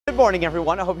morning,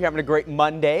 everyone. I hope you're having a great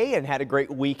Monday and had a great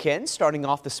weekend. Starting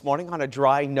off this morning on a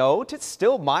dry note. It's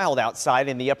still mild outside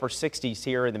in the upper 60s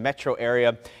here in the metro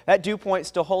area. That dew point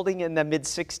still holding in the mid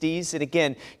 60s. And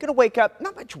again, going to wake up,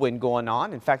 not much wind going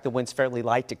on. In fact, the wind's fairly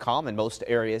light to calm in most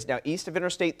areas. Now, east of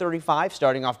Interstate 35,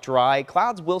 starting off dry.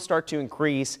 Clouds will start to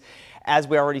increase, as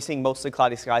we're already seeing mostly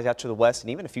cloudy skies out to the west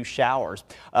and even a few showers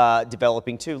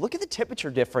developing too. Look at the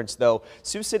temperature difference though.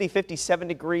 Sioux City 57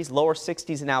 degrees, lower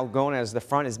 60s in Algona as the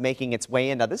front is making its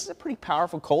way in. Now this is a pretty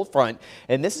powerful cold front,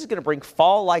 and this is going to bring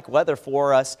fall-like weather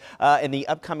for us in the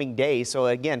upcoming days. So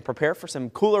again, prepare for some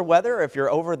cooler weather. If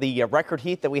you're over the record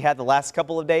heat that we had the last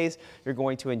couple of days, you're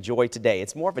going to enjoy today.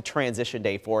 It's more of a transition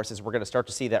day for us as we're going to start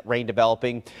to see that rain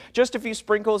developing. Just a few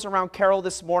sprinkles around Carroll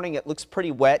this morning. It looks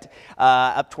pretty wet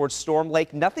up towards Storm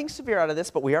Lake. Nothing severe out of this,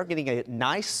 but we are getting a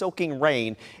nice soaking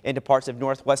rain into parts of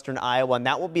northwestern Iowa, and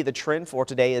that will be the trend for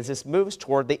today as this moves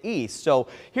toward the east. So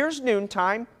here's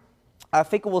noontime. I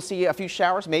think we'll see a few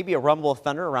showers, maybe a rumble of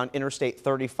thunder around Interstate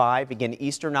 35. Again,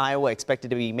 eastern Iowa expected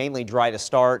to be mainly dry to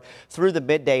start through the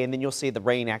midday, and then you'll see the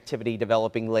rain activity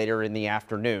developing later in the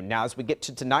afternoon. Now, as we get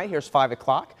to tonight, here's 5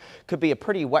 o'clock. Could be a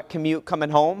pretty wet commute coming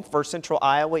home for central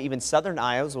Iowa, even southern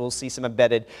Iowa. We'll see some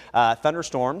embedded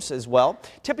thunderstorms as well.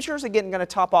 Temperatures, again, going to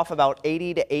top off about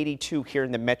 80 to 82 here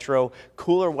in the metro.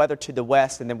 Cooler weather to the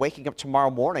west, and then waking up tomorrow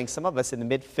morning, some of us in the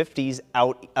mid-50s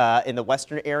out in the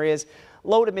western areas.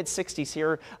 Low to mid 60s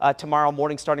here tomorrow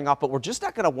morning starting off, but we're just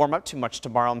not going to warm up too much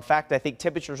tomorrow. In fact, I think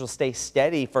temperatures will stay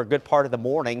steady for a good part of the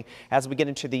morning. As we get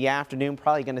into the afternoon,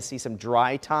 probably going to see some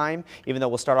dry time, even though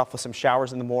we'll start off with some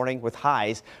showers in the morning with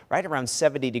highs right around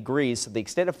 70 degrees. So the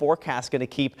extended forecast is going to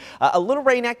keep a little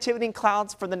rain activity and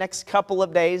clouds for the next couple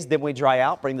of days. Then we dry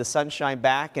out, bring the sunshine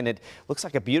back, and it looks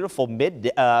like a beautiful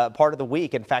mid part of the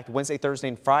week. In fact, Wednesday, Thursday,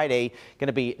 and Friday going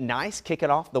to be nice,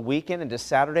 kicking off the weekend into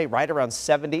Saturday right around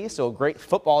 70. So a great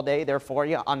football day there for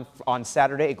you on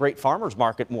Saturday, a great farmers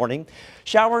market morning.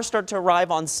 Showers start to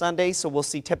arrive on Sunday, so we'll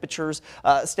see temperatures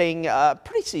staying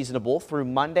pretty seasonable through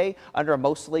Monday under a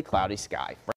mostly cloudy sky.